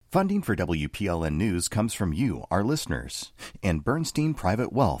Funding for WPLN News comes from you, our listeners, and Bernstein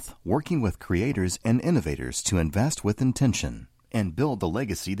Private Wealth, working with creators and innovators to invest with intention and build the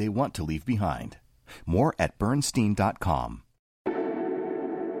legacy they want to leave behind. More at Bernstein.com.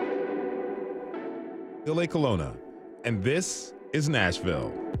 Ile Colonna, and this is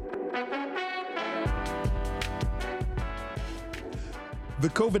Nashville. The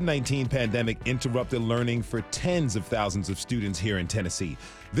COVID-19 pandemic interrupted learning for tens of thousands of students here in Tennessee.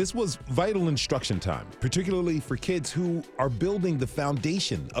 This was vital instruction time, particularly for kids who are building the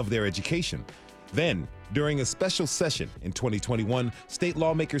foundation of their education. Then, during a special session in 2021, state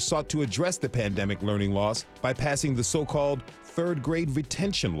lawmakers sought to address the pandemic learning loss by passing the so-called third grade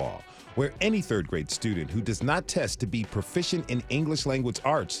retention law, where any third grade student who does not test to be proficient in English language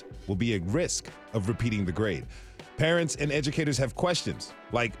arts will be at risk of repeating the grade. Parents and educators have questions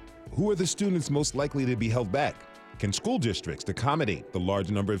like, who are the students most likely to be held back? Can school districts accommodate the large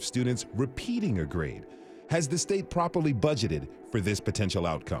number of students repeating a grade? Has the state properly budgeted for this potential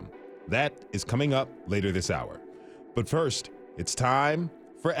outcome? That is coming up later this hour. But first, it's time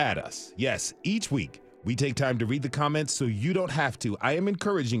for At Us. Yes, each week we take time to read the comments so you don't have to. I am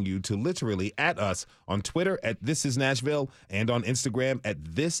encouraging you to literally at us on Twitter at This Is Nashville and on Instagram at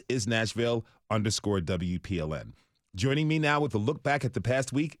ThisIsNashville_WPLN. Joining me now with a look back at the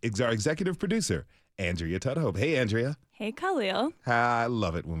past week is our executive producer, Andrea Tudhope. Hey, Andrea. Hey, Khalil. I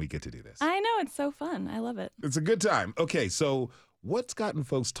love it when we get to do this. I know. It's so fun. I love it. It's a good time. Okay, so what's gotten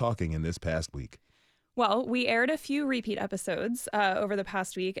folks talking in this past week? Well, we aired a few repeat episodes over the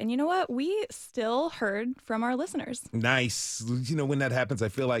past week. And you know what? We still heard from our listeners. Nice. You know, when that happens, I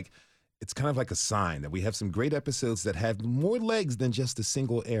feel like it's kind of like a sign that we have some great episodes that have more legs than just a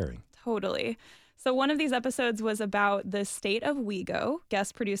single airing. Totally. So one of these episodes was about the state of WeGo,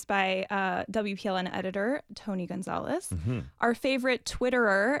 guest produced by WPLN editor Tony Gonzalez. Mm-hmm. Our favorite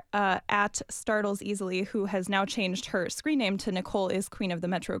Twitterer at Startles Easily, who has now changed her screen name to Nicole is Queen of the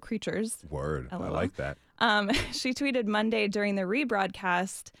Metro Creatures. Word. LOL. I like that. She tweeted Monday during the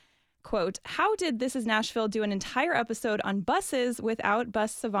rebroadcast, quote, "How did This Is Nashville do an entire episode on buses without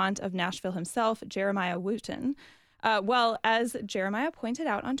bus savant of Nashville himself, Jeremiah Wooten?" Well, as Jeremiah pointed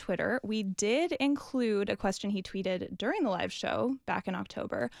out on Twitter, we did include a question he tweeted during the live show back in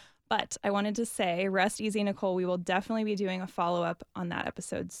October. But I wanted to say, rest easy, Nicole. We will definitely be doing a follow-up on that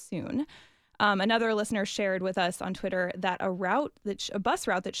episode soon. Another listener shared with us on Twitter that a bus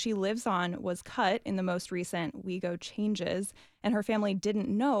route that she lives on was cut in the most recent WeGo changes, and her family didn't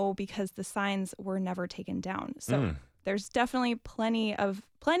know because the signs were never taken down. So there's definitely plenty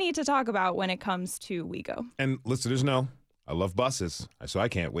to talk about when it comes to WeGo. And listeners know I love buses, so I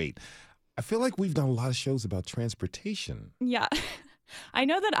can't wait. I feel like we've done a lot of shows about transportation. Yeah. I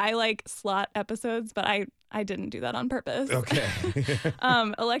know that I like slot episodes, but I didn't do that on purpose. Okay.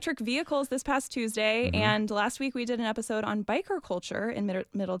 Electric vehicles this past Tuesday, and last week we did an episode on biker culture in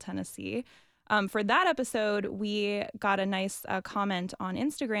Middle Tennessee. For that episode, we got a nice comment on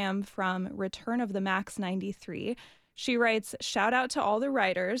Instagram from Return of the Max 93. She writes, "Shout out to all the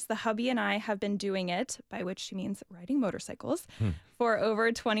riders. The hubby and I have been doing it," by which she means riding motorcycles, "for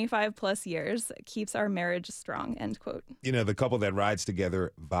over 25 plus years. Keeps our marriage strong," end quote. You know, the couple that rides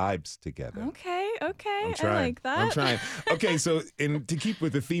together vibes together. Okay. I like that. I'm trying. Okay, so to keep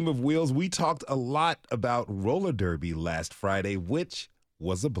with the theme of wheels, we talked a lot about roller derby last Friday, which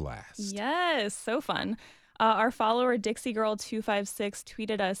was a blast. Yes, so fun. Our follower Dixie Girl 256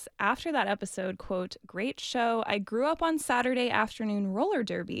 tweeted us after that episode, quote, "Great show. I grew up on Saturday afternoon roller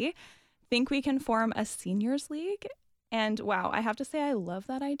derby. Think we can form a seniors league?" And wow, I have to say I love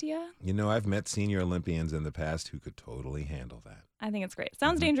that idea. You know, I've met senior Olympians in the past who could totally handle that. I think it's great.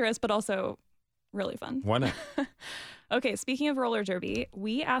 Sounds dangerous, but also really fun. Why not? Okay, speaking of roller derby,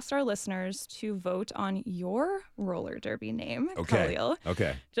 we asked our listeners to vote on your roller derby name, Khalil.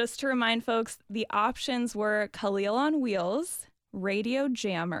 Okay. Just to remind folks, the options were Khalil on Wheels, Radio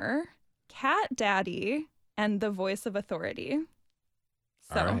Jammer, Cat Daddy, and the Voice of Authority.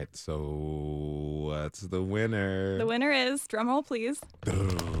 So, all right, so what's the winner? The winner is, drumroll please.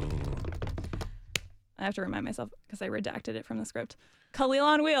 I have to remind myself because I redacted it from the script. Khalil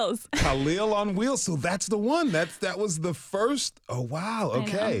on Wheels. Khalil on Wheels. So that's the one. That was the first. Oh, wow.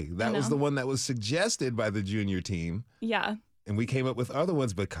 Okay. That was the one that was suggested by the junior team. Yeah. And we came up with other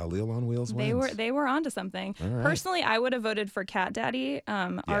ones, but Khalil on Wheels wins. They were onto something. Right. Personally, I would have voted for Cat Daddy.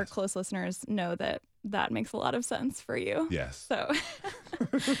 Our close listeners know that makes a lot of sense for you. Yes. So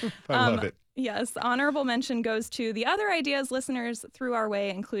I love it. Yes. Honorable mention goes to the other ideas listeners threw our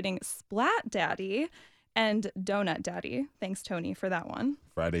way, including Splat Daddy and Donut Daddy. Thanks, Tony, for that one.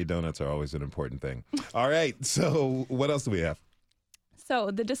 Friday donuts are always an important thing. All right. So what else do we have? So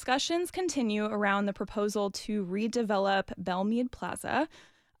the discussions continue around the proposal to redevelop Belmead Plaza.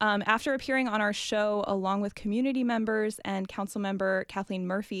 After appearing on our show along with community members and council member Kathleen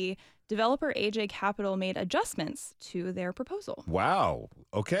Murphy, developer AJ Capital made adjustments to their proposal. Wow.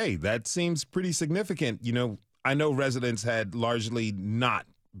 Okay, that seems pretty significant. I know residents had largely not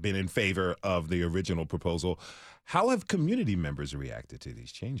been in favor of the original proposal. How have community members reacted to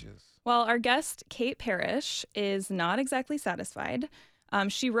these changes? Well, our guest, Kate Parrish, is not exactly satisfied.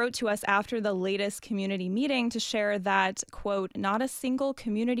 She wrote to us after the latest community meeting to share that, quote, not a single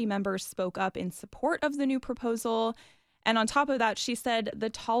community member spoke up in support of the new proposal. And on top of that, she said the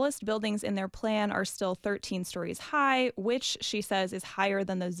tallest buildings in their plan are still 13 stories high, which she says is higher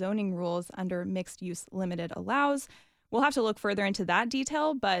than the zoning rules under mixed use limited allows. We'll have to look further into that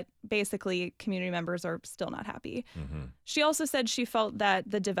detail, but basically community members are still not happy. Mm-hmm. She also said she felt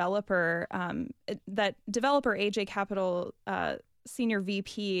that the developer AJ Capital Senior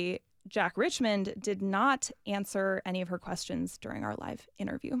VP Jack Richmond did not answer any of her questions during our live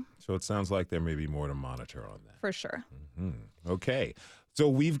interview. So it sounds like there may be more to monitor on that. For sure. Mm-hmm. Okay. So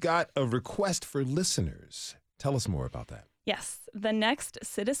we've got a request for listeners. Tell us more about that. Yes. The next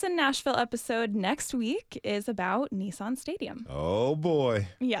Citizen Nashville episode next week is about Nissan Stadium. Oh, boy.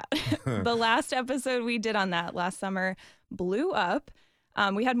 Yeah. The last episode we did on that last summer blew up.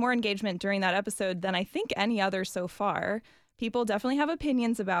 We had more engagement during that episode than I think any other so far. People definitely have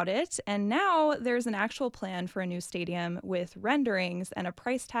opinions about it. And now there's an actual plan for a new stadium with renderings and a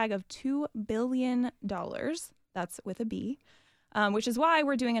price tag of $2 billion. That's with a B, which is why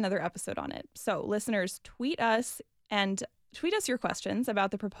we're doing another episode on it. So listeners, tweet us your questions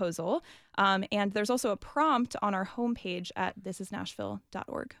about the proposal. And there's also a prompt on our homepage at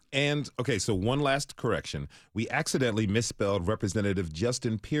thisisnashville.org. And, okay, so one last correction. We accidentally misspelled Representative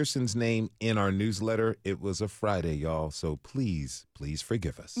Justin Pearson's name in our newsletter. It was a Friday, y'all, so please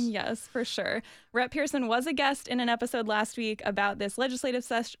forgive us. Yes, for sure. Rep. Pearson was a guest in an episode last week about this legislative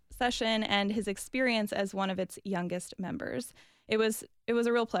session and his experience as one of its youngest members. It was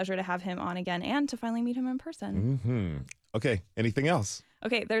a real pleasure to have him on again and to finally meet him in person. Mm-hmm. Okay, anything else?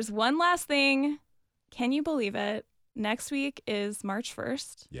 Okay, there's one last thing. Can you believe it? Next week is March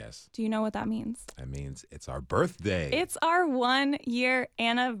 1st. Yes. Do you know what that means? That means it's our birthday. It's our 1-year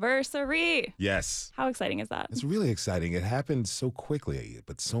anniversary. Yes. How exciting is that? It's really exciting. It happened so quickly,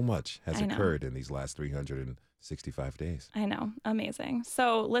 but so much has occurred in these last 365 days. I know. Amazing.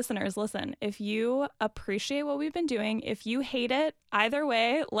 So listeners, listen, if you appreciate what we've been doing, if you hate it, either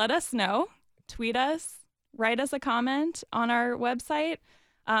way, let us know. Tweet us, write us a comment on our website.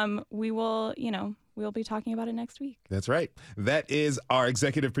 We'll be talking about it next week. That's right. That is our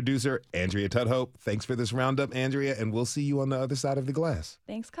executive producer, Andrea Tudhope. Thanks for this roundup, Andrea, and we'll see you on the other side of the glass.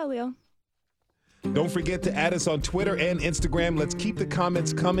 Thanks, Khalil. Don't forget to add us on Twitter and Instagram. Let's keep the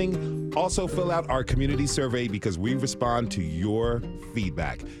comments coming. Also, fill out our community survey because we respond to your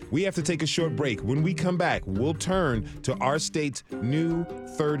feedback. We have to take a short break. When we come back, we'll turn to our state's new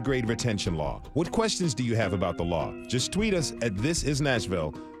third grade retention law. What questions do you have about the law? Just tweet us at This Is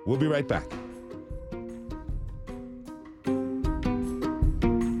Nashville. We'll be right back.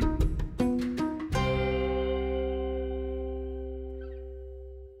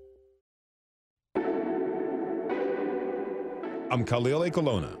 I'm Khalil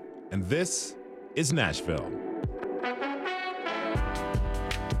Colonna, and this is Nashville.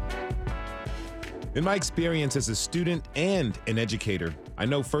 In my experience as a student and an educator, I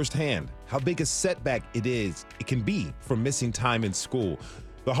know firsthand how big a setback it can be from missing time in school.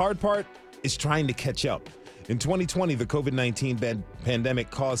 The hard part is trying to catch up. In 2020, the COVID-19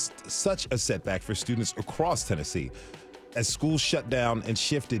 pandemic caused such a setback for students across Tennessee as schools shut down and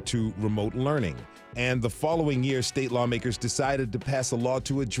shifted to remote learning. And the following year, state lawmakers decided to pass a law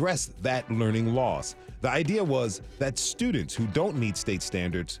to address that learning loss. The idea was that students who don't meet state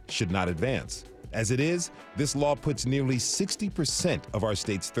standards should not advance. As it is, this law puts nearly 60% of our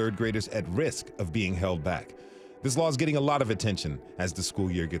state's third graders at risk of being held back. This law is getting a lot of attention as the school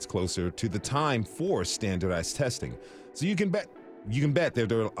year gets closer to the time for standardized testing. So you can bet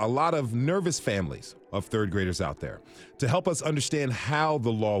there are a lot of nervous families of third graders out there. To help us understand how the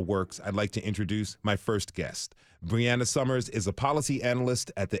law works, I'd like to introduce my first guest. Brianna Summers is a policy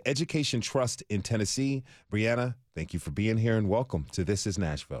analyst at the Education Trust in Tennessee. Brianna, thank you for being here and welcome to This Is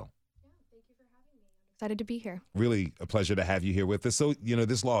Nashville. Yeah, thank you for having me. I'm excited to be here. Really a pleasure to have you here with us. So,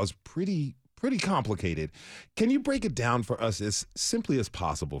 this law is pretty complicated. Can you break it down for us as simply as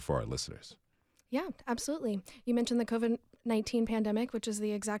possible for our listeners? Yeah, absolutely. You mentioned the COVID-19 pandemic, which is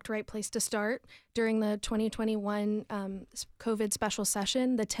the exact right place to start. During the 2021 COVID special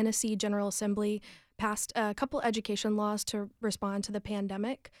session, the Tennessee General Assembly passed a couple education laws to respond to the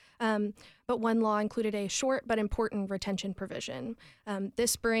pandemic, but one law included a short but important retention provision.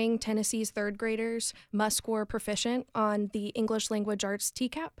 This spring, Tennessee's third graders must score proficient on the English Language Arts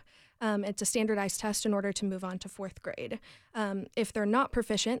TCAP. It's a standardized test in order to move on to fourth grade. If they're not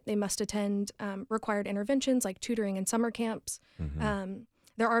proficient, they must attend required interventions like tutoring and summer camps.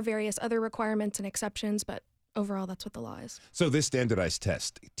 There are various other requirements and exceptions, but overall, that's what the law is. So this standardized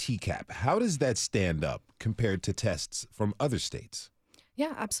test, TCAP, how does that stand up compared to tests from other states?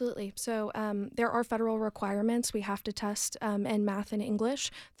 Yeah, absolutely. So there are federal requirements. We have to test in math and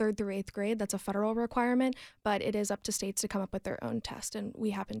English, 3rd through 8th grade. That's a federal requirement, but it is up to states to come up with their own test, and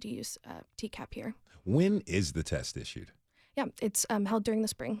we happen to use TCAP here. When is the test issued? Yeah, it's held during the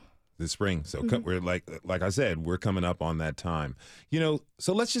spring. The spring. So we're like I said, we're coming up on that time.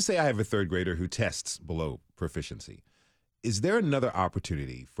 So let's just say I have a 3rd grader who tests below proficiency. Is there another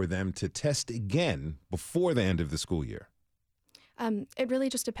opportunity for them to test again before the end of the school year? It really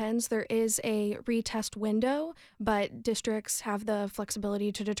just depends. There is a retest window, but districts have the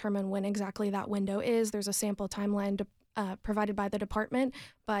flexibility to determine when exactly that window is. There's a sample timeline provided by the department,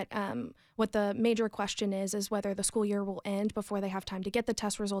 but what the major question is whether the school year will end before they have time to get the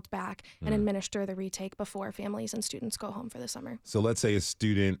test results back and administer the retake before families and students go home for the summer. So let's say a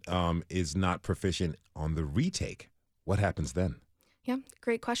student is not proficient on the retake. What happens then? Yeah,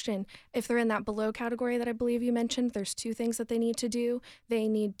 great question. If they're in that below category that I believe you mentioned, there's 2 things that they need to do. They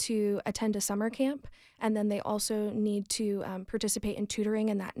need to attend a summer camp, and then they also need to participate in tutoring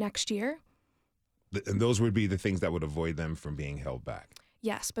in that next year. And those would be the things that would avoid them from being held back.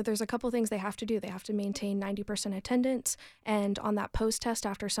 Yes, but there's a couple things they have to do. They have to maintain 90% attendance, and on that post-test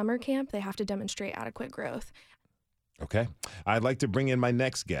after summer camp, they have to demonstrate adequate growth. Okay. I'd like to bring in my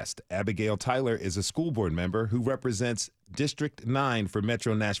next guest. Abigail Tyler is a school board member who represents District 9 for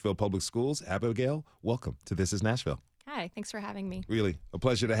Metro Nashville Public Schools. Abigail, welcome to This is Nashville. Hi, thanks for having me. Really a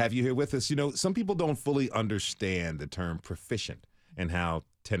pleasure to have you here with us. Some people don't fully understand the term proficient and how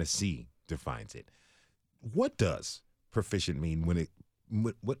Tennessee defines it. What does proficient mean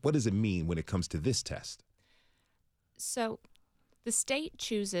what does it mean when it comes to this test? So the state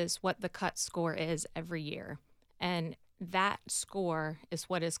chooses what the cut score is every year, and that score is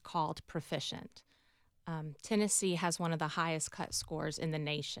what is called proficient. Tennessee has one of the highest cut scores in the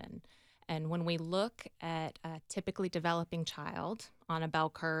nation. And when we look at a typically developing child on a bell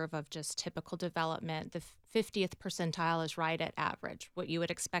curve of just typical development, the 50th percentile is right at average, what you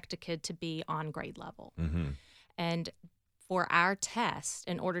would expect a kid to be on grade level. And for our test,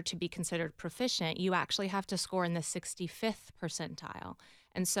 in order to be considered proficient, you actually have to score in the 65th percentile.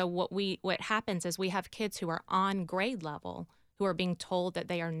 And so what happens is we have kids who are on grade level who are being told that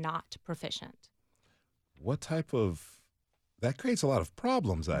they are not proficient. That creates a lot of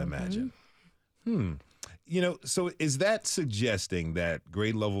problems, I imagine. So is that suggesting that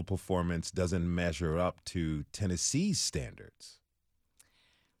grade level performance doesn't measure up to Tennessee's standards?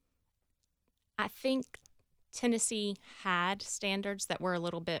 I think Tennessee had standards that were a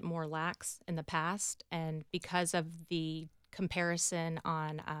little bit more lax in the past, and because of the comparison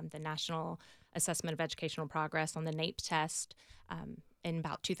on the National Assessment of Educational Progress on the NAEP test, in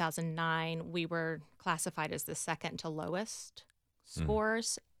about 2009, we were classified as the second to lowest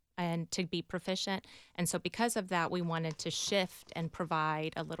scores and to be proficient. And so because of that, we wanted to shift and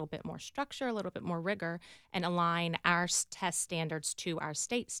provide a little bit more structure, a little bit more rigor, and align our test standards to our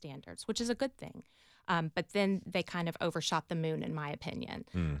state standards, which is a good thing. But then they kind of overshot the moon, in my opinion.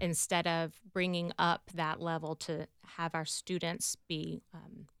 Instead of bringing up that level to have our students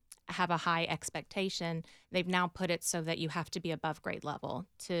have a high expectation, they've now put it so that you have to be above grade level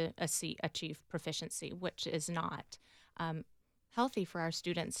to achieve proficiency, which is not healthy for our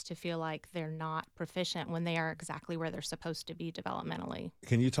students to feel like they're not proficient when they are exactly where they're supposed to be developmentally.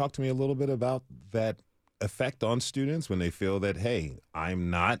 Can you talk to me a little bit about that effect on students when they feel that, hey, I'm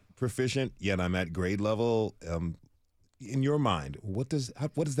not proficient, yet I'm at grade level? In your mind, what does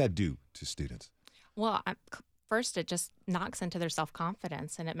that do to students? Well, first, it just knocks into their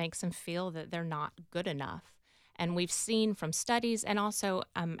self-confidence, and it makes them feel that they're not good enough. And we've seen from studies, and also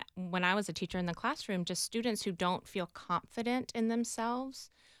when I was a teacher in the classroom, just students who don't feel confident in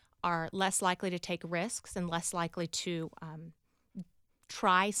themselves are less likely to take risks and less likely to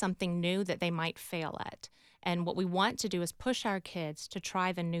try something new that they might fail at. And what we want to do is push our kids to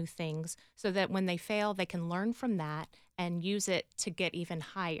try the new things so that when they fail, they can learn from that and use it to get even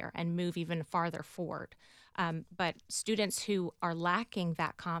higher and move even farther forward. But students who are lacking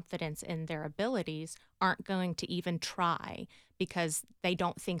that confidence in their abilities aren't going to even try because they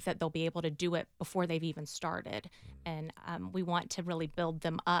don't think that they'll be able to do it before they've even started. And we want to really build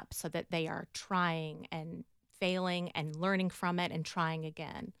them up so that they are trying and failing and learning from it and trying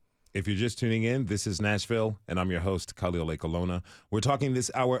again. If you're just tuning in, this is Nashville, and I'm your host, Khalil A. Colonna. We're talking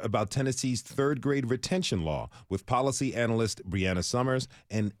this hour about Tennessee's third grade retention law with policy analyst Brianna Summers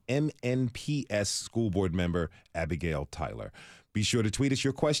and MNPS school board member Abigail Tyler. Be sure to tweet us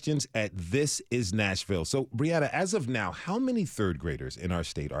your questions at This Is Nashville. So, Brianna, as of now, how many third graders in our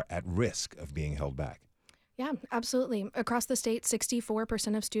state are at risk of being held back? Yeah, absolutely. Across the state,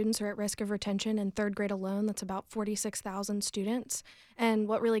 64% of students are at risk of retention. In third grade alone, that's about 46,000 students. And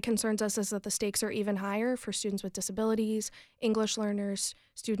what really concerns us is that the stakes are even higher for students with disabilities, English learners,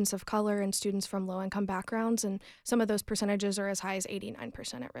 students of color, and students from low-income backgrounds. And some of those percentages are as high as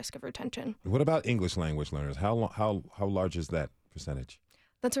 89% at risk of retention. What about English language learners? How large is that percentage?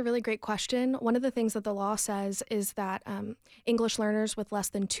 That's a really great question. One of the things that the law says is that English learners with less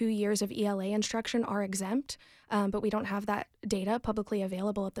than 2 years of ELA instruction are exempt, but we don't have that data publicly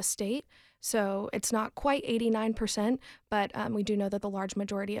available at the state. So it's not quite 89%, but we do know that the large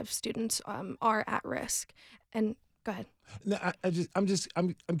majority of students are at risk. And go ahead. No,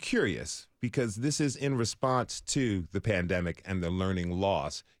 I'm curious because this is in response to the pandemic and the learning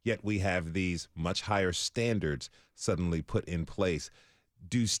loss, yet we have these much higher standards suddenly put in place.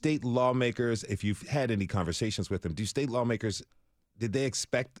 Do state lawmakers, if you've had any conversations with them, did they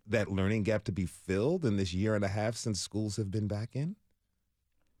expect that learning gap to be filled in this year and a half since schools have been back in?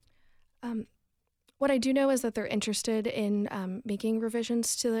 What I do know is that they're interested in making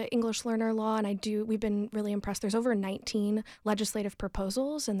revisions to the English learner law, and we've been really impressed. There's over 19 legislative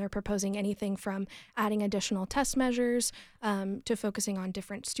proposals, and they're proposing anything from adding additional test measures to focusing on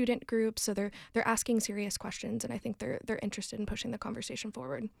different student groups. So they're asking serious questions, and I think they're interested in pushing the conversation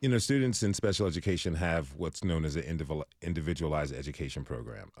forward. You know, students in special education have what's known as an individualized education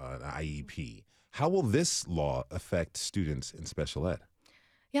program, an IEP. How will this law affect students in special ed?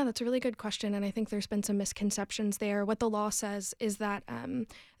 Yeah, that's a really good question, and I think there's been some misconceptions there. What the law says is that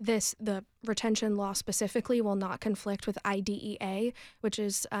the retention law specifically will not conflict with IDEA, which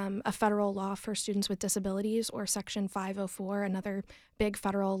is a federal law for students with disabilities, or Section 504, another big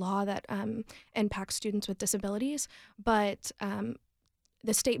federal law that impacts students with disabilities. But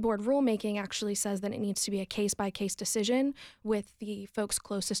the state board rulemaking actually says that it needs to be a case-by-case decision with the folks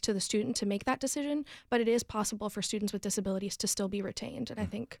closest to the student to make that decision, but it is possible for students with disabilities to still be retained, and I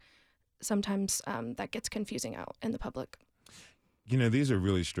think sometimes that gets confusing out in the public. You know, these are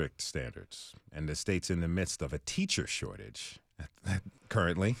really strict standards, and the state's in the midst of a teacher shortage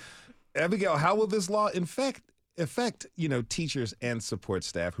currently. Abigail, how will this law affect teachers and support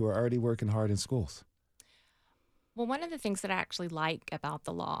staff who are already working hard in schools? Well, one of the things that I actually like about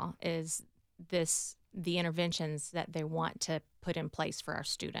the law is the interventions that they want to put in place for our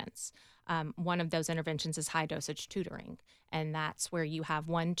students. One of those interventions is high dosage tutoring, and that's where you have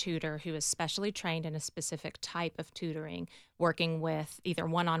one tutor who is specially trained in a specific type of tutoring, working with either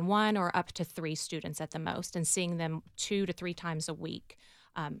one-on-one or up to 3 students at the most, and seeing them 2 to 3 times a week,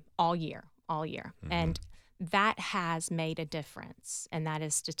 all year. Mm-hmm. And that has made a difference, and that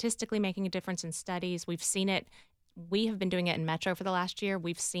is statistically making a difference in studies. We've seen it. We have been doing it in Metro for the last year.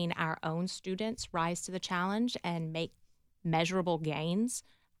 We've seen our own students rise to the challenge and make measurable gains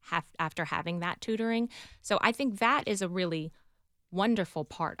after having that tutoring. So I think that is a really wonderful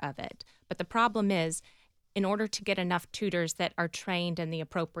part of it. But the problem is, in order to get enough tutors that are trained in the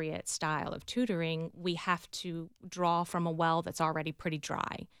appropriate style of tutoring, we have to draw from a well that's already pretty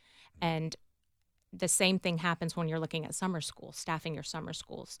dry. And the same thing happens when you're looking at summer schools, staffing your summer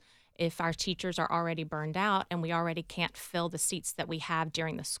schools. If our teachers are already burned out and we already can't fill the seats that we have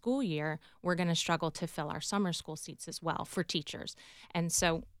during the school year, we're going to struggle to fill our summer school seats as well for teachers. And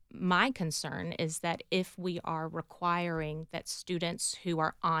so my concern is that if we are requiring that students who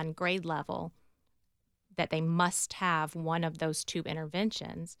are on grade level, that they must have one of those 2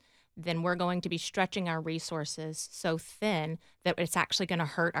 interventions, then we're going to be stretching our resources so thin that it's actually going to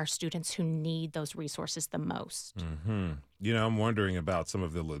hurt our students who need those resources the most. Mm-hmm. You know, I'm wondering about some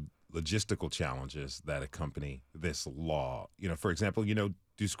of the logistical challenges that accompany this law. You know, for example,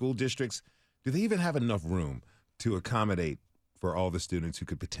 do school districts, do they even have enough room to accommodate for all the students who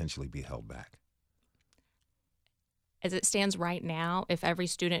could potentially be held back? As it stands right now, if every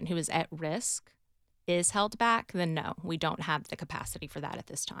student who is at risk is held back, then no, we don't have the capacity for that at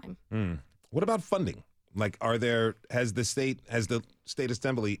this time. What about funding? Like, has the state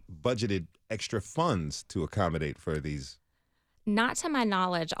assembly budgeted extra funds to accommodate for these? Not to my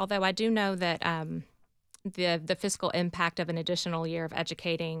knowledge, although I do know that the fiscal impact of an additional year of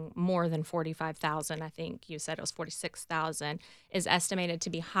educating more than 45,000, I think you said it was 46,000, is estimated to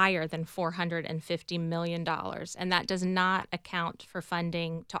be higher than $450 million. And that does not account for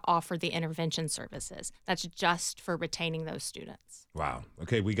funding to offer the intervention services. That's just for retaining those students. Wow.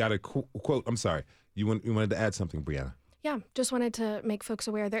 Okay, we got a quote. I'm sorry. You wanted to add something, Brianna? Yeah, just wanted to make folks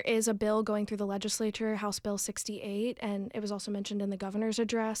aware there is a bill going through the legislature, House Bill 68, and it was also mentioned in the governor's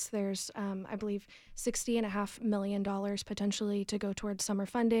address. There's, I believe, $60.5 million potentially to go towards summer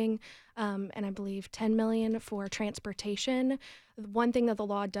funding, and I believe $10 million for transportation. One thing that the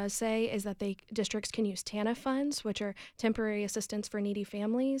law does say is that districts can use TANF funds, which are temporary assistance for needy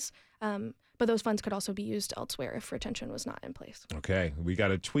families. But those funds could also be used elsewhere if retention was not in place. Okay. We got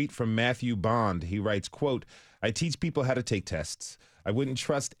a tweet from Matthew Bond. He writes, quote, "I teach people how to take tests. I wouldn't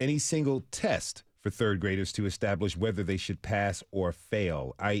trust any single test for third graders to establish whether they should pass or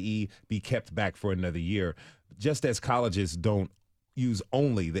fail, i.e. be kept back for another year. Just as colleges don't use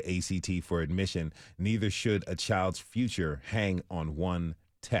only the ACT for admission, neither should a child's future hang on one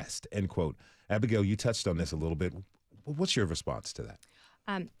test," end quote. Abigail, you touched on this a little bit. What's your response to that?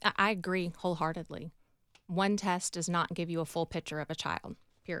 I agree wholeheartedly. One test does not give you a full picture of a child,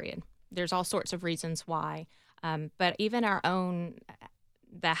 period. There's all sorts of reasons why. But even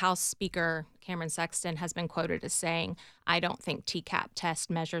the House Speaker, Cameron Sexton, has been quoted as saying, "I don't think TCAP test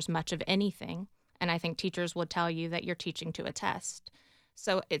measures much of anything. And I think teachers will tell you that you're teaching to a test."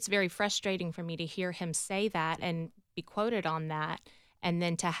 So it's very frustrating for me to hear him say that and be quoted on that, and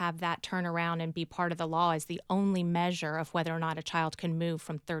then to have that turn around and be part of the law as the only measure of whether or not a child can move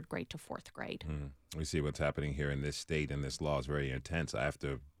from third grade to fourth grade. We see what's happening here in this state, and this law is very intense. I have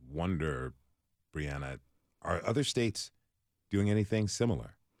to wonder, Brianna, are other states doing anything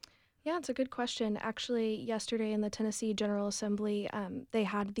similar? Yeah, it's a good question. Actually, yesterday in the Tennessee General Assembly, they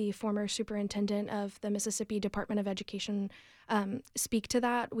had the former superintendent of the Mississippi Department of Education speak to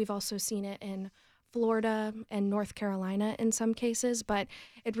that. We've also seen it in Florida and North Carolina in some cases, but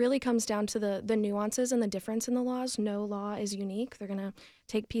it really comes down to the nuances and the difference in the laws. No law is unique. They're going to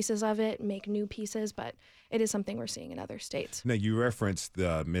take pieces of it, make new pieces, but it is something we're seeing in other states. Now, you referenced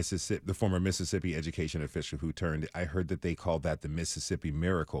the former Mississippi education official who I heard that they called that the Mississippi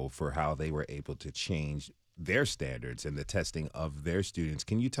Miracle for how they were able to change their standards and the testing of their students.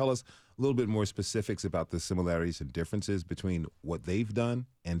 Can you tell us a little bit more specifics about the similarities and differences between what they've done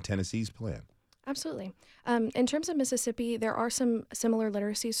and Tennessee's plan? Absolutely. In terms of Mississippi, there are some similar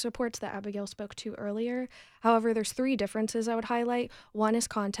literacy supports that Abigail spoke to earlier. However, there's 3 differences I would highlight. 1 is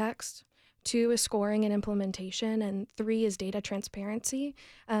context. 2 is scoring and implementation, and 3 is data transparency.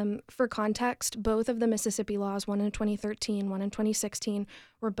 For context, both of the Mississippi laws, one in 2013, one in 2016,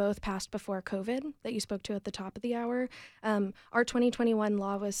 were both passed before COVID that you spoke to at the top of the hour. Our 2021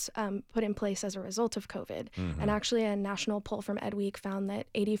 law was put in place as a result of COVID. And actually a national poll from EdWeek found that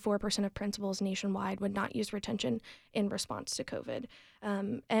 84% of principals nationwide would not use retention in response to COVID.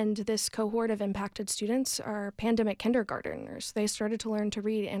 And this cohort of impacted students are pandemic kindergartners. They started to learn to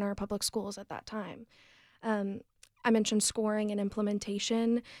read in our public schools at that time. I mentioned scoring and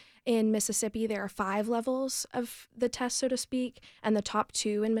implementation. In Mississippi, there are 5 levels of the test, so to speak, and the top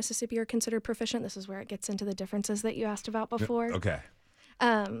 2 in Mississippi are considered proficient. This is where it gets into the differences that you asked about before. Okay.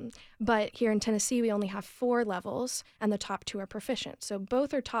 But here in Tennessee, we only have 4 levels, and the top 2 are proficient. So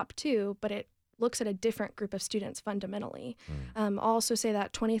both are top 2, but it looks at a different group of students fundamentally. I'll also say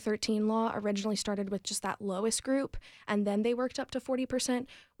that 2013 law originally started with just that lowest group, and then they worked up to 40%.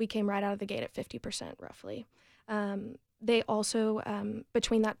 We came right out of the gate at 50% roughly. They also,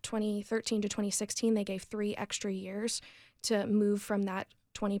 between that 2013 to 2016, they gave 3 extra years to move from that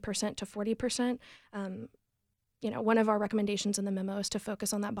 20% to 40%. One of our recommendations in the memo is to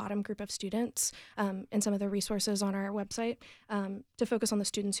focus on that bottom group of students, and some of the resources on our website to focus on the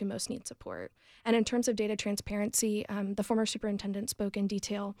students who most need support. And in terms of data transparency, the former superintendent spoke in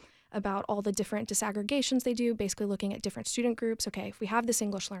detail about all the different disaggregations they do, basically looking at different student groups. Okay, if we have this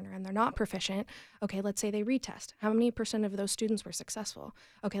English learner and they're not proficient, okay, let's say they retest. How many % of those students were successful?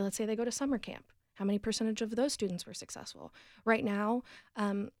 Okay, let's say they go to summer camp. How many % of those students were successful? Right now,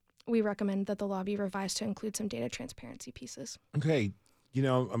 we recommend that the law be revised to include some data transparency pieces. Okay.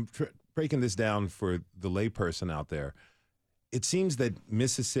 I'm breaking this down for the layperson out there. It seems that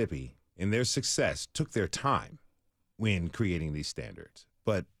Mississippi, in their success, took their time when creating these standards.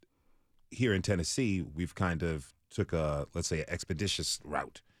 But here in Tennessee, we've kind of took let's say, an expeditious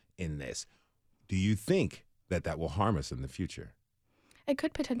route in this. Do you think that will harm us in the future? It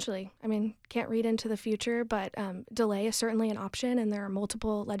could potentially. I mean, can't read into the future, but delay is certainly an option, and there are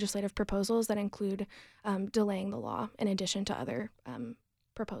multiple legislative proposals that include delaying the law in addition to other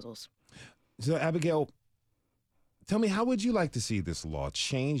proposals. So, Abigail, Tell me, how would you like to see this law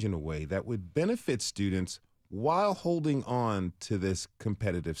change in a way that would benefit students while holding on to this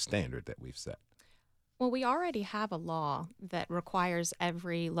competitive standard that we've set? Well, we already have a law that requires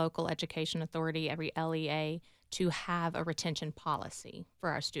every local education authority, every LEA, to have a retention policy for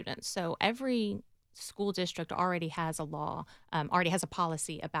our students. So every school district already has a law, already has a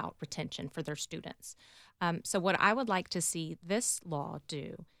policy about retention for their students. So what I would like to see this law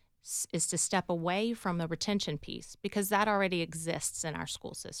do is to step away from the retention piece, because that already exists in our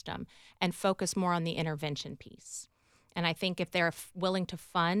school system, and focus more on the intervention piece. And I think if they're willing to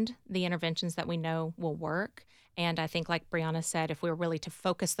fund the interventions that we know will work, and I think, like Brianna said, if we were really to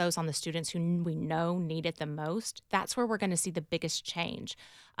focus those on the students who we know need it the most, that's where we're going to see the biggest change.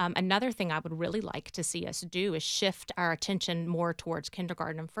 Another thing I would really like to see us do is shift our attention more towards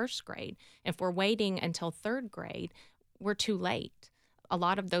kindergarten and first grade. If we're waiting until third grade, we're too late. A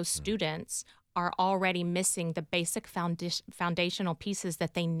lot of those students are already missing the basic foundational pieces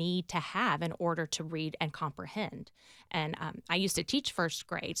that they need to have in order to read and comprehend. And I used to teach first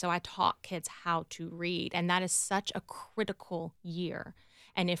grade, so I taught kids how to read, and that is such a critical year.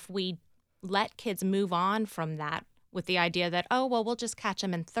 And if we let kids move on from that with the idea that, oh, well, we'll just catch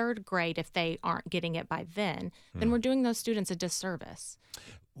them in third grade if they aren't getting it by then we're doing those students a disservice.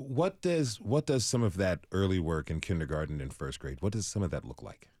 What does some of that early work in kindergarten and first grade, what does some of that look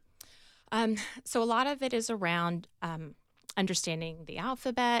like? So a lot of it is around understanding the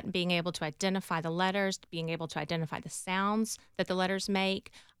alphabet, being able to identify the letters, being able to identify the sounds that the letters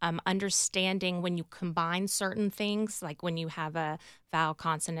make, understanding when you combine certain things, like when you have a vowel,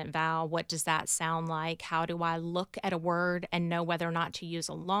 consonant, vowel, what does that sound like? How do I look at a word and know whether or not to use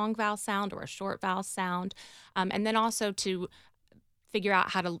a long vowel sound or a short vowel sound? And then also to figure out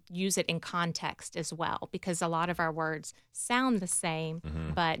how to use it in context as well, because a lot of our words sound the same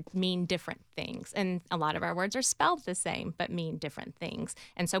but mean different things. And a lot of our words are spelled the same but mean different things.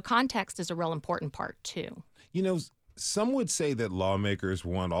 And so context is a real important part too. You know, some would say that lawmakers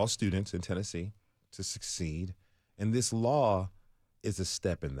want all students in Tennessee to succeed, and this law is a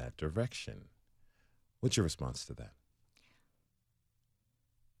step in that direction. What's your response to that?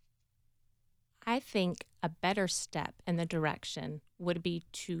 I think a better step in the direction would be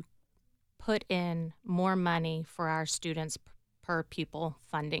to put in more money for our students per pupil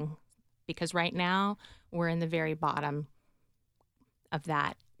funding, because right now we're in the very bottom of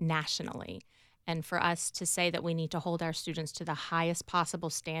that nationally. And for us to say that we need to hold our students to the highest possible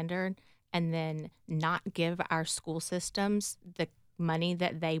standard and then not give our school systems the money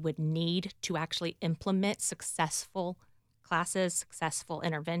that they would need to actually implement successful classes, successful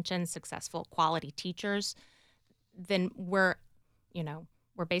interventions, successful quality teachers, then we're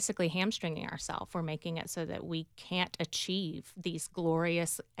basically hamstringing ourselves. We're making it so that we can't achieve these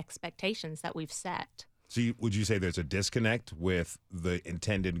glorious expectations that we've set. So would you say there's a disconnect with the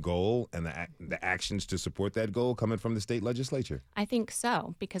intended goal and the actions to support that goal coming from the state legislature? I think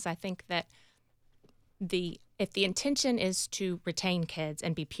so, because I think that if the intention is to retain kids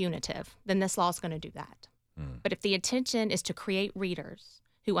and be punitive, then this law is going to do that. But if the intention is to create readers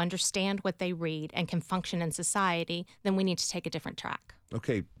who understand what they read and can function in society, then we need to take a different track.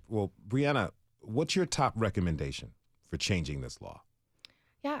 Okay, well, Brianna, what's your top recommendation for changing this law?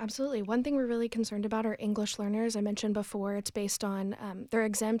 Yeah, absolutely. One thing we're really concerned about are English learners. I mentioned before it's based on, they're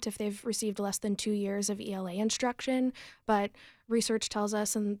exempt if they've received less than 2 years of ELA instruction, but research tells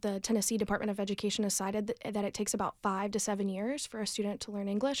us, and the Tennessee Department of Education has cited that it takes about 5 to 7 years for a student to learn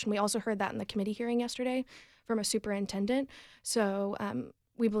English. And we also heard that in the committee hearing yesterday from a superintendent. So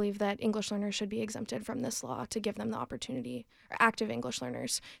we believe that English learners should be exempted from this law to give them the opportunity, or active English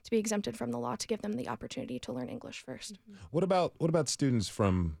learners to be exempted from the law to give them the opportunity to learn English first. What about students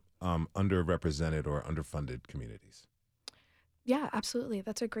from underrepresented or underfunded communities? Yeah, absolutely.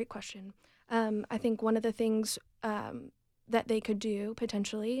 That's a great question. I think one of the things that they could do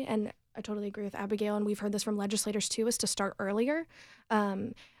potentially, and I totally agree with Abigail, and we've heard this from legislators too, is to start earlier.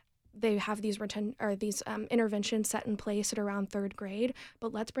 They have these interventions set in place at around third grade,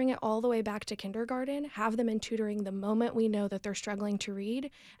 but let's bring it all the way back to kindergarten, have them in tutoring the moment we know that they're struggling to read,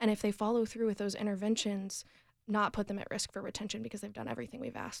 and if they follow through with those interventions, not put them at risk for retention because they've done everything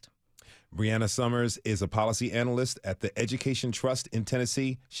we've asked. Brianna Summers is a policy analyst at the Education Trust in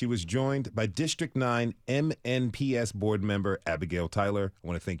Tennessee. She was joined by District 9 MNPS board member Abigail Tyler. I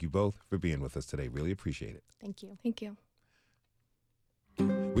want to thank you both for being with us today. Really appreciate it. Thank you. Thank you.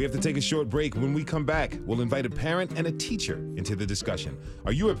 We have to take a short break. When we come back, we'll invite a parent and a teacher into the discussion.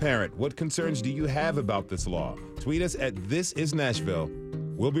 Are you a parent? What concerns do you have about this law? Tweet us at This Is Nashville.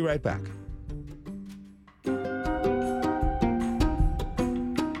 We'll be right back.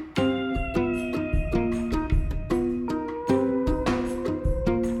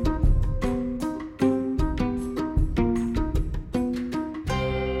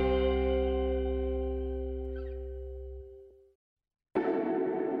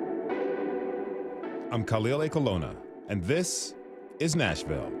 I'm Khalil Ekolona, and this is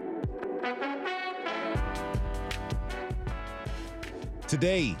Nashville.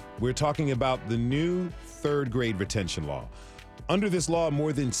 Today, we're talking about the new third grade retention law. Under this law,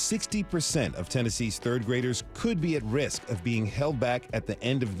 more than 60% of Tennessee's third graders could be at risk of being held back at the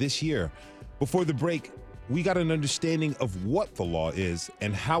end of this year. Before the break, we got an understanding of what the law is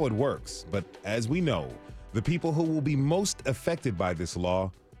and how it works. But as we know, the people who will be most affected by this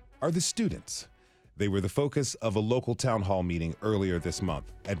law are the students. They were the focus of a local town hall meeting earlier this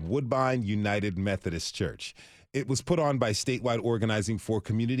month at Woodbine United Methodist Church. It was put on by Statewide Organizing for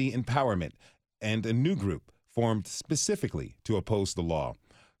Community Empowerment and a new group formed specifically to oppose the law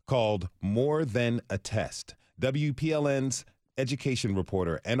called More Than a Test. WPLN's education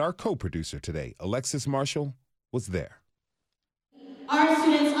reporter and our co-producer today, Alexis Marshall, was there. Our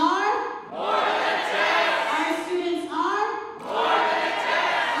students are more than a test. Our students are more than a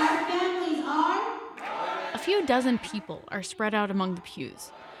test. Our families are. A few dozen people are spread out among the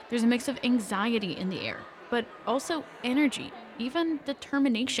pews. There's a mix of anxiety in the air, but also energy, even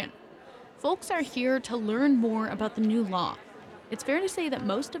determination. Folks are here to learn more about the new law. It's fair to say that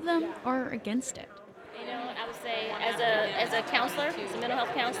most of them are against it. You know, I would say as a counselor, as a mental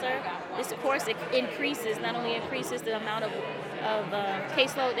health counselor, this, of course, it not only increases the amount of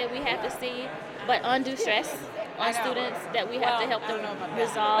caseload that we have to see, but undue stress on students that we have to help them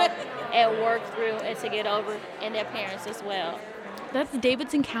resolve and work through and to get over, and their parents as well. That's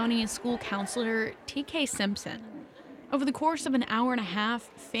Davidson County School Counselor T.K. Simpson. Over the course of an hour and a half,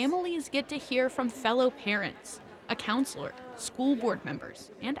 families get to hear from fellow parents, a counselor, school board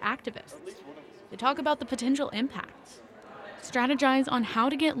members, and activists. They talk about the potential impacts, strategize on how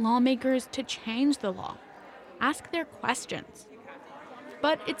to get lawmakers to change the law, ask their questions.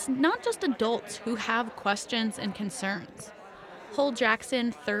 But it's not just adults who have questions and concerns. Hull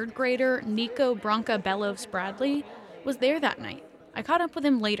Jackson third grader Nico Bronca Bellows Bradley was there that night. I caught up with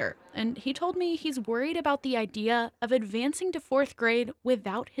him later, and he told me he's worried about the idea of advancing to fourth grade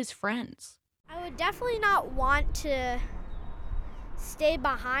without his friends. I would definitely not want to stay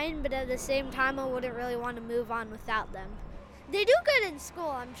behind, but at the same time, I wouldn't really want to move on without them. They do good in school,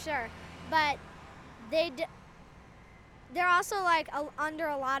 I'm sure, but they're also under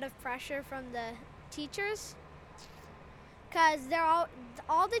a lot of pressure from the teachers, because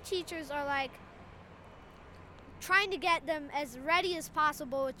all the teachers are trying to get them as ready as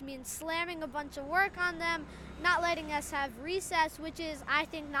possible, which means slamming a bunch of work on them, not letting us have recess, which is, I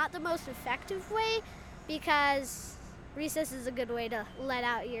think, not the most effective way, because recess is a good way to let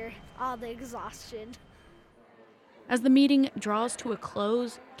out all the exhaustion. As the meeting draws to a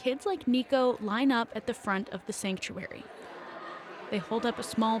close, kids like Nico line up at the front of the sanctuary. They hold up a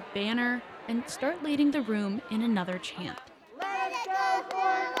small banner and start leading the room in another chant. Let us go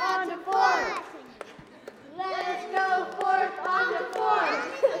forth on to fourth. Let us go forth on the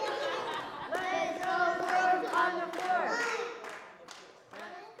fourth. Let us go forth on the fourth.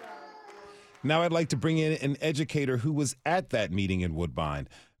 Now I'd like to bring in an educator who was at that meeting in Woodbine.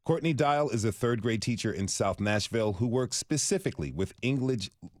 Courtney Dial is a third grade teacher in South Nashville who works specifically with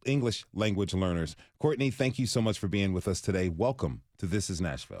English language learners. Courtney, thank you so much for being with us today. Welcome to This is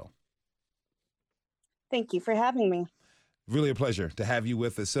Nashville. Thank you for having me. Really a pleasure to have you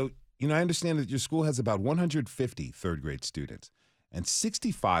with us. So, I understand that your school has about 150 third grade students, and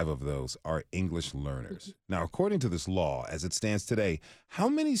 65 of those are English learners. Now, according to this law, as it stands today, how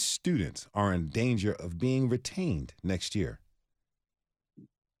many students are in danger of being retained next year?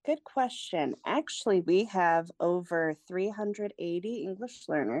 Good question. Actually, we have over 380 English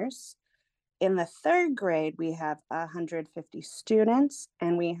learners. In the third grade, we have 150 students,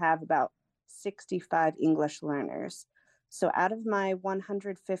 and we have about 65 English learners. So out of my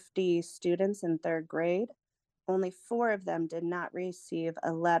 150 students in third grade, only 4 of them did not receive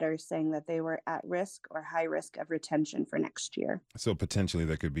a letter saying that they were at risk or high risk of retention for next year. So potentially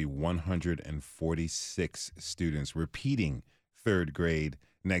there could be 146 students repeating third grade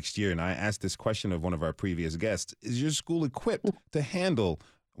next year. And I asked this question of one of our previous guests: is your school equipped to handle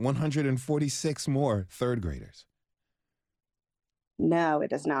 146 more third graders? No,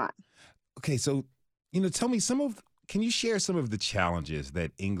 it is not. Okay, so, tell me can you share some of the challenges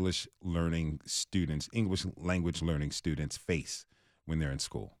that English language learning students face when they're in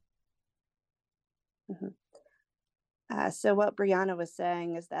school? Mm-hmm. So what Brianna was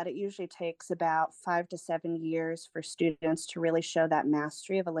saying is that it usually takes about 5 to 7 years for students to really show that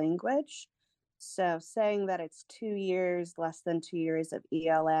mastery of a language. So saying that it's 2 years, less than 2 years of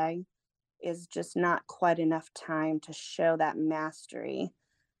ELA is just not quite enough time to show that mastery.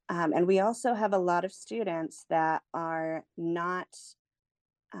 And we also have a lot of students that are not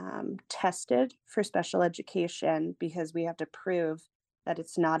tested for special education because we have to prove that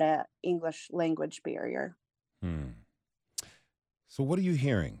it's not a English language barrier. So what are you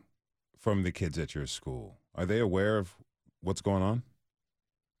hearing from the kids at your school? Are they aware of what's going on?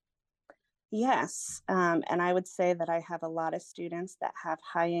 Yes, and I would say that I have a lot of students that have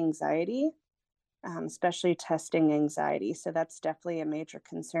high anxiety, especially testing anxiety. So that's definitely a major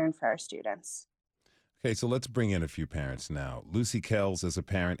concern for our students. Okay, so let's bring in a few parents now. Lucy Kells is a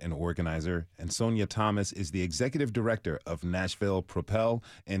parent and organizer, and Sonia Thomas is the executive director of Nashville Propel,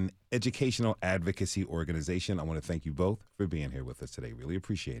 an educational advocacy organization. I want to thank you both for being here with us today. Really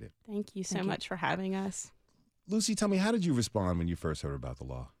appreciate it. Thank you so much for having us. Lucy, tell me, how did you respond when you first heard about the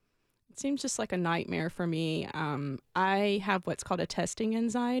law? It seems just like a nightmare for me. I have what's called a testing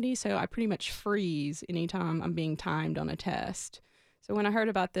anxiety, so I pretty much freeze anytime I'm being timed on a test. So when I heard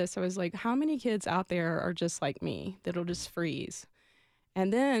about this, I was like, how many kids out there are just like me that'll just freeze?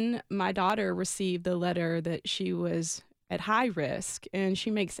 And then my daughter received the letter that she was at high risk, and she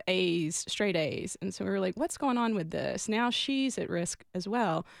makes A's, straight A's. And so we were like, what's going on with this? Now she's at risk as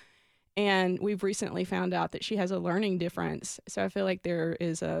well. And we've recently found out that she has a learning difference. So I feel like there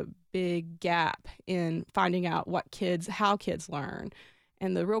is a big gap in finding out how kids learn.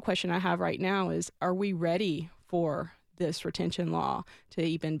 And the real question I have right now is, are we ready for this retention law to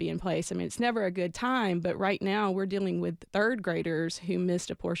even be in place? I mean, it's never a good time, but right now we're dealing with third graders who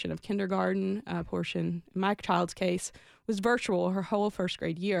missed a portion of kindergarten. A portion, in my child's case, was virtual her whole first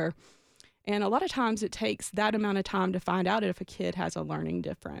grade year. And a lot of times it takes that amount of time to find out if a kid has a learning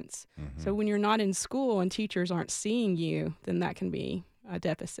difference. Mm-hmm. So when you're not in school and teachers aren't seeing you, then that can be a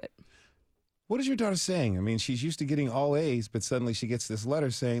deficit. What is your daughter saying? I mean, she's used to getting all A's, but suddenly she gets this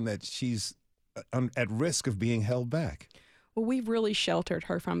letter saying that she's at risk of being held back. Well, we've really sheltered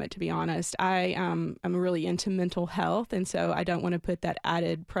her from it, to be honest. I'm really into mental health, and so I don't want to put that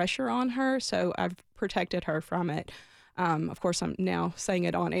added pressure on her, so I've protected her from it. Of course, I'm now saying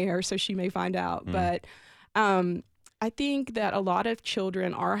it on air, so she may find out. But I think that a lot of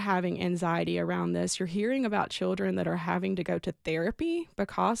children are having anxiety around this. You're hearing about children that are having to go to therapy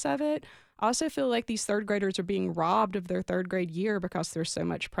because of it. I also feel like these third graders are being robbed of their third grade year because there's so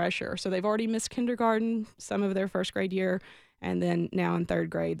much pressure. So they've already missed kindergarten, some of their first grade year, and then now in third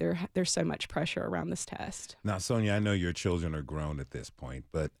grade, there's so much pressure around this test. Now, Sonia, I know your children are grown at this point,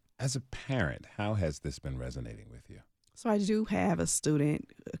 but as a parent, how has this been resonating with you? So I do have a student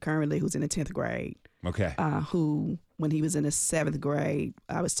currently who's in the 10th grade. Okay. Who, when he was in the 7th grade,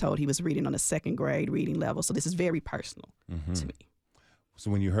 I was told he was reading on a second grade reading level. So this is very personal to me. So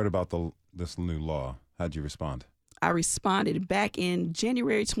when you heard about this new law, how'd you respond? I responded back in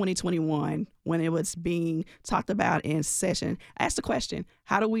January 2021 when it was being talked about in session. I asked the question,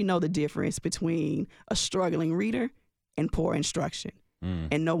 how do we know the difference between a struggling reader and poor instruction?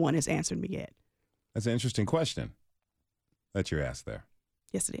 And no one has answered me yet. That's an interesting question that you're asked there.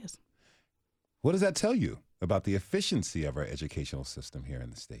 Yes, it is. What does that tell you about the efficiency of our educational system here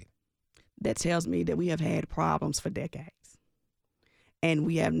in the state? That tells me that we have had problems for decades. And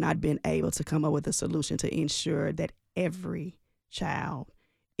we have not been able to come up with a solution to ensure that every child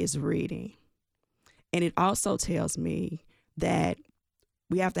is reading. And it also tells me that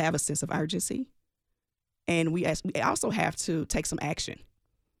we have to have a sense of urgency. And we also have to take some action.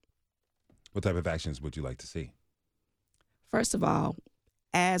 What type of actions would you like to see? First of all,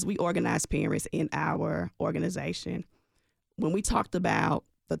 as we organize parents in our organization, when we talked about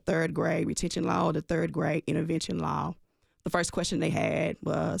the third grade retention law, the third grade intervention law, the first question they had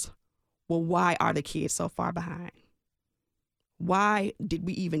was, well, why are the kids so far behind? Why did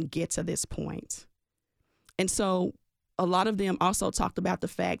we even get to this point? And so a lot of them also talked about the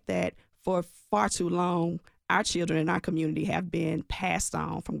fact that for far too long, our children in our community have been passed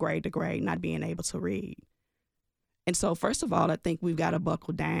on from grade to grade, not being able to read. And so, first of all, I think we've got to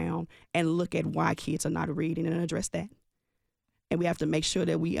buckle down and look at why kids are not reading and address that. And we have to make sure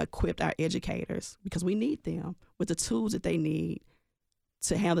that we equip our educators, because we need them with the tools that they need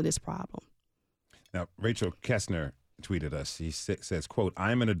to handle this problem. Now, Rachel Kessner tweeted us. He says, quote,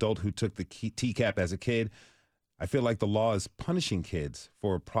 "I'm an adult who took the TCAP as a kid. I feel like the law is punishing kids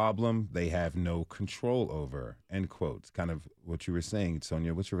for a problem they have no control over," end quote. Kind of what you were saying,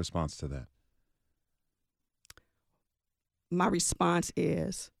 Sonia. What's your response to that? My response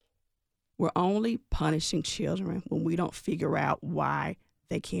is, we're only punishing children when we don't figure out why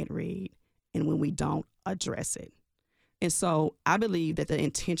they can't read and when we don't address it. And so I believe that the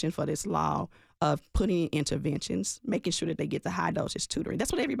intention for this law of putting in interventions, making sure that they get the high dosage tutoring,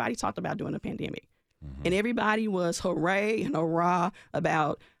 that's what everybody talked about during the pandemic. And everybody was hooray and hurrah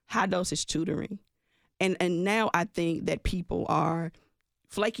about high dosage tutoring. And now I think that people are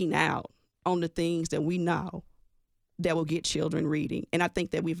flaking out on the things that we know that will get children reading. And I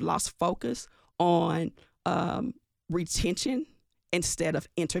think that we've lost focus on retention instead of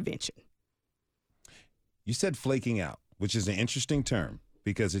intervention. You said flaking out, which is an interesting term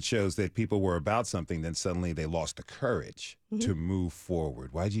because it shows that people were about something, then suddenly they lost the courage to move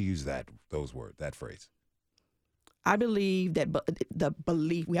forward. Why'd you use that phrase? I believe that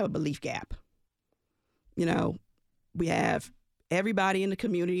we have a belief gap. You know, we have everybody in the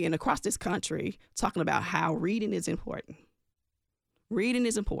community and across this country talking about how reading is important. Reading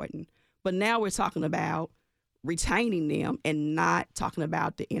is important. But now we're talking about retaining them and not talking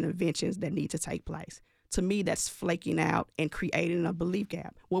about the interventions that need to take place. To me, that's flaking out and creating a belief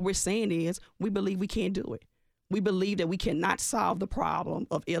gap. What we're saying is we believe we can't do it. We believe that we cannot solve the problem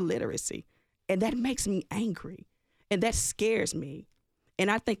of illiteracy. And that makes me angry. And that scares me.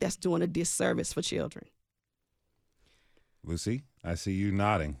 And I think that's doing a disservice for children. Lucy, I see you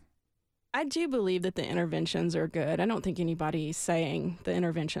nodding. I do believe that the interventions are good. I don't think anybody's saying the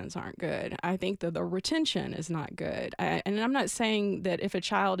interventions aren't good. I think that the retention is not good. And I'm not saying that if a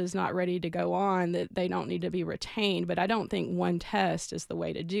child is not ready to go on that they don't need to be retained, but I don't think one test is the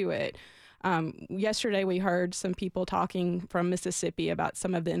way to do it. Yesterday we heard some people talking from Mississippi about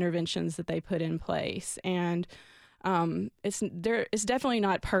some of the interventions that they put in place. And it's definitely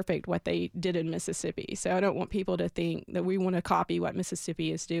not perfect what they did in Mississippi. So I don't want people to think that we want to copy what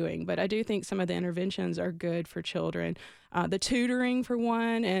Mississippi is doing. But I do think some of the interventions are good for children. The tutoring, for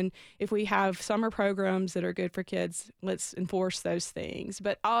one, and if we have summer programs that are good for kids, let's enforce those things.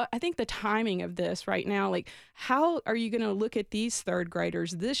 But I think the timing of this right now, like, how are you going to look at these third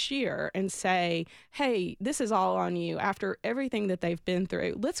graders this year and say, hey, this is all on you after everything that they've been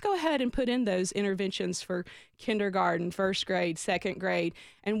through? Let's go ahead and put in those interventions for kindergarten, first grade, second grade.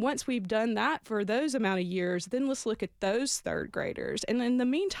 And once we've done that for those amount of years, then let's look at those third graders. And in the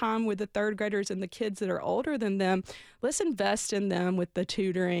meantime, with the third graders and the kids that are older than them, let's invest in them with the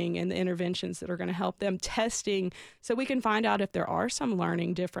tutoring and the interventions that are going to help them, testing, so we can find out if there are some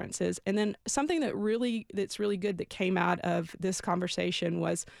learning differences. And then something that's really good that came out of this conversation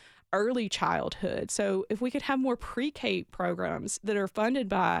was early childhood. So if we could have more pre-K programs that are funded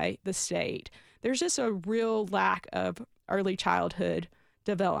by the state, there's just a real lack of early childhood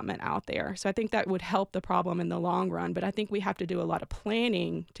development out there. So I think that would help the problem in the long run, but I think we have to do a lot of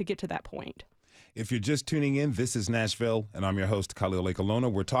planning to get to that point. If you're just tuning in, this is Nashville, and I'm your host, Khalil Akolona.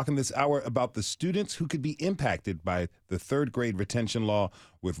 We're talking this hour about the students who could be impacted by the third grade retention law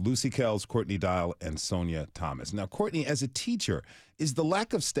with Lucy Kells, Courtney Dial, and Sonia Thomas. Now, Courtney, as a teacher, is the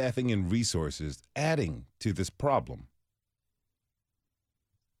lack of staffing and resources adding to this problem?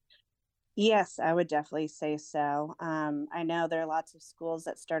 Yes, I would definitely say so. I know there are lots of schools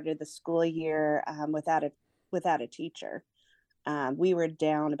that started the school year without a teacher. We were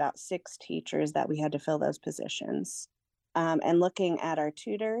down about 6 teachers that we had to fill those positions. And looking at our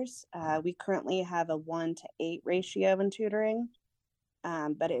tutors, we currently have a 1-to-8 ratio in tutoring,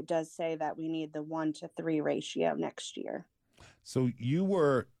 but it does say that we need the 1-to-3 ratio next year. So you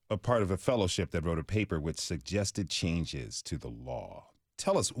were a part of a fellowship that wrote a paper which suggested changes to the law.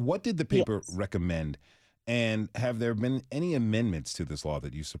 Tell us, what did the paper recommend, and have there been any amendments to this law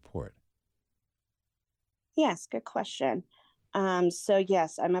that you support? Yes, good question. So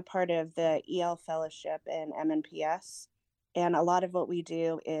yes, I'm a part of the EL Fellowship in MNPS, and a lot of what we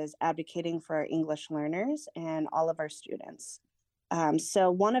do is advocating for our English learners and all of our students. So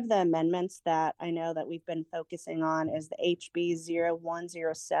one of the amendments that I know that we've been focusing on is the HB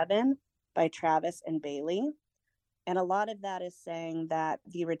 0107 by Travis and Bailey. And a lot of that is saying that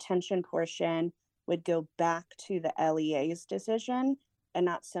the retention portion would go back to the LEA's decision and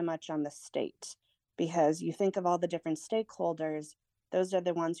not so much on the state. Because you think of all the different stakeholders, those are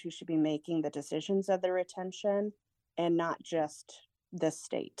the ones who should be making the decisions of the retention and not just the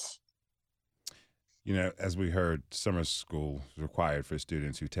state. You know, as we heard, summer school is required for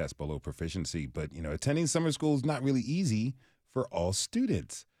students who test below proficiency, but, you know, attending summer school is not really easy for all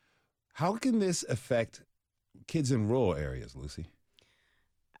students. How can this affect kids in rural areas, Lucy?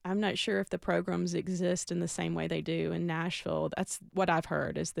 I'm not sure if the programs exist in the same way they do in Nashville. That's what I've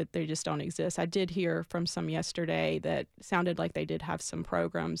heard, is that they just don't exist. I did hear from some yesterday that sounded like they did have some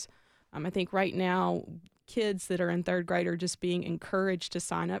programs. I think right now kids that are in third grade are just being encouraged to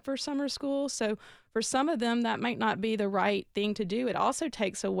sign up for summer school. So for some of them, that might not be the right thing to do. It also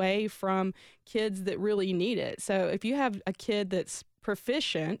takes away from kids that really need it. So if you have a kid that's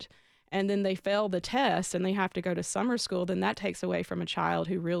proficient and then they fail the test and they have to go to summer school, then that takes away from a child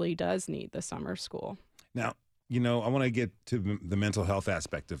who really does need the summer school. Now, I want to get to the mental health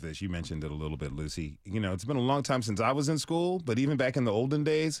aspect of this. You mentioned it a little bit, Lucy. It's been a long time since I was in school, but even back in the olden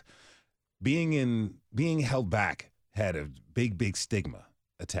days, being held back had a big, big stigma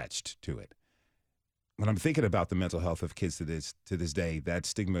attached to it. When I'm thinking about the mental health of kids to this day, that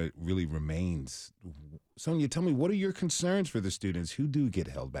stigma really remains. Sonia, tell me, what are your concerns for the students who do get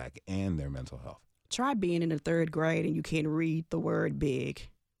held back and their mental health? Try being in the third grade and you can't read the word big.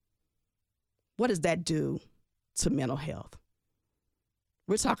 What does that do to mental health?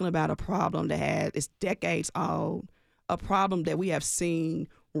 We're talking about a problem that is decades old, a problem that we have seen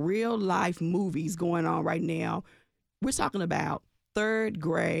real life movies going on right now. We're talking about third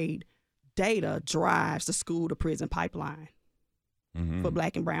grade data drives the school to prison pipeline for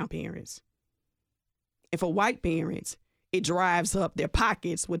Black and brown parents. And for white parents, it drives up their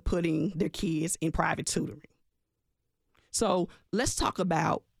pockets with putting their kids in private tutoring. So let's talk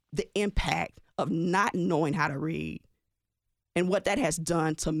about the impact of not knowing how to read and what that has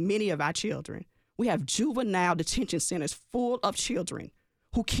done to many of our children. We have juvenile detention centers full of children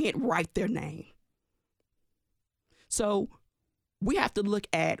who can't write their name. So we have to look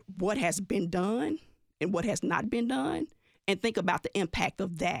at what has been done and what has not been done and think about the impact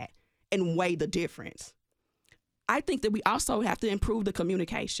of that and weigh the difference. I think that we also have to improve the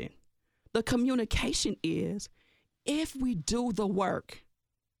communication. The communication is, if we do the work,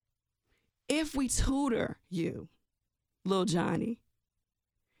 if we tutor you, little Johnny,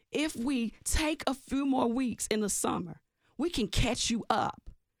 if we take a few more weeks in the summer, we can catch you up.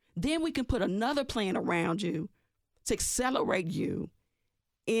 Then we can put another plan around you to accelerate you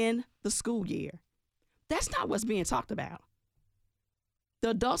in the school year. That's not what's being talked about. The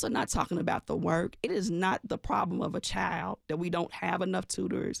adults are not talking about the work. It is not the problem of a child that we don't have enough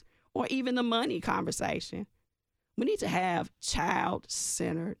tutors or even the money conversation. We need to have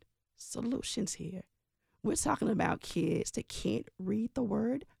child-centered solutions here. We're talking about kids that can't read the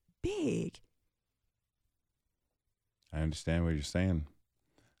word big. I understand what you're saying.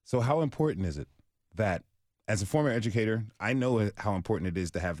 So how important is it that, as a former educator, I know how important it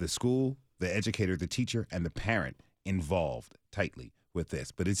is to have the school, the educator, the teacher, and the parent involved tightly with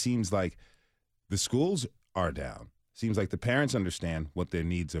this. But it seems like the schools are down. Seems like the parents understand what their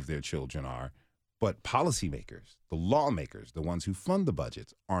needs of their children are, but policymakers, the lawmakers, the ones who fund the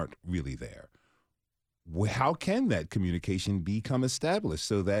budgets, aren't really there. How can that communication become established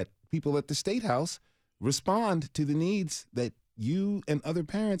so that people at the State House respond to the needs that you and other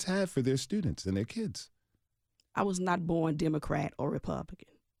parents have for their students and their kids? I was not born Democrat or Republican.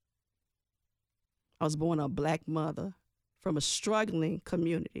 I was born a Black mother from a struggling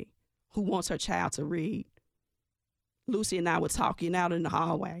community who wants her child to read. Lucy and I were talking out in the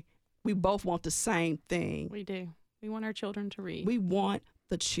hallway. We both want the same thing. We do. We want our children to read. We want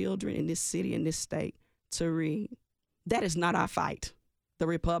the children in this city and this state to read. That is not our fight. The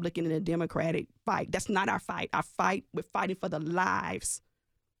Republican and the Democratic fight. That's not our fight. We're fighting for the lives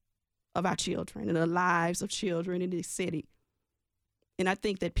of our children and the lives of children in this city. And I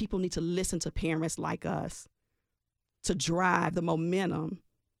think that people need to listen to parents like us to drive the momentum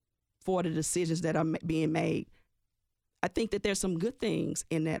for the decisions that are being made. I think that there's some good things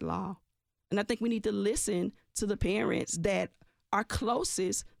in that law. And I think we need to listen to the parents that are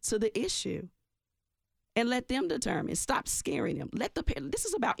closest to the issue and let them determine. Stop scaring them. This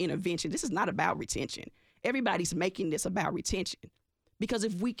is about intervention. This is not about retention. Everybody's making this about retention. Because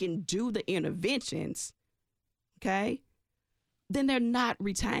if we can do the interventions, okay, then they're not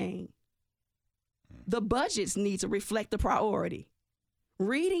retained. The budgets need to reflect the priority.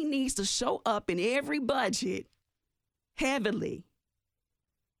 Reading needs to show up in every budget heavily.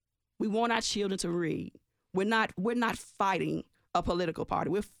 We want our children to read. We're not fighting a political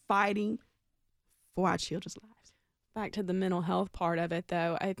party. We're fighting for our children's lives. Back to the mental health part of it,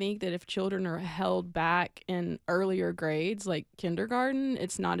 though, I think that if children are held back in earlier grades, like kindergarten,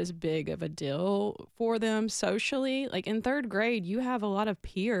 it's not as big of a deal for them socially. Like in third grade, you have a lot of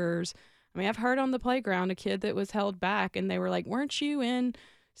peers. I mean, I've heard on the playground a kid that was held back and they were like, "Weren't you in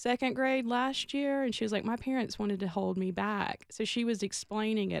second grade last year?" And she was like, "My parents wanted to hold me back." So she was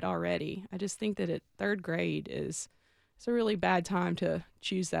explaining it already. I just think that at third grade it's a really bad time to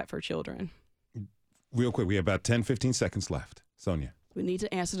choose that for children. Real quick, we have about 10, 15 seconds left. Sonia. We need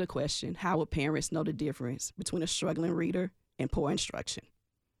to answer the question, how would parents know the difference between a struggling reader and poor instruction?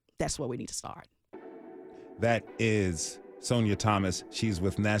 That's where we need to start. That is Sonia Thomas. She's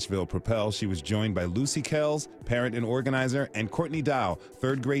with Nashville Propel. She was joined by Lucy Kells, parent and organizer, and Courtney Dow,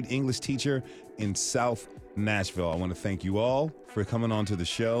 third grade English teacher in South Nashville. I want to thank you all for coming on to the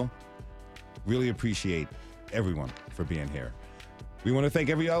show. Really appreciate everyone for being here. We want to thank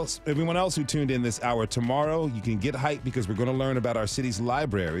everyone else who tuned in this hour. Tomorrow, you can get hyped because we're going to learn about our city's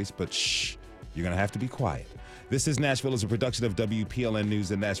libraries, but shh, you're going to have to be quiet. This is Nashville is a production of WPLN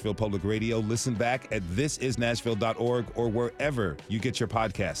News and Nashville Public Radio. Listen back at thisisnashville.org or wherever you get your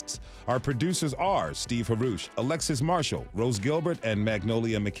podcasts. Our producers are Steve Harouche, Alexis Marshall, Rose Gilbert, and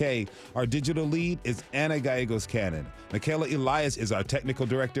Magnolia McKay. Our digital lead is Anna Gallegos-Cannon. Michaela Elias is our technical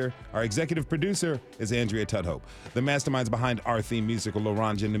director. Our executive producer is Andrea Tudhope. The masterminds behind our theme music are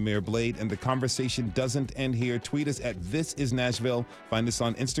Laurent and Namir Blade, and the conversation doesn't end here. Tweet us at This Is Nashville. Find us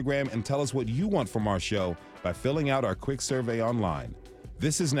on Instagram and tell us what you want from our show by filling out our quick survey online.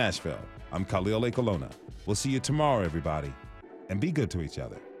 This is Nashville. I'm Khalil Colonna. We'll see you tomorrow, everybody, and be good to each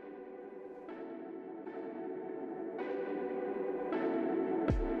other.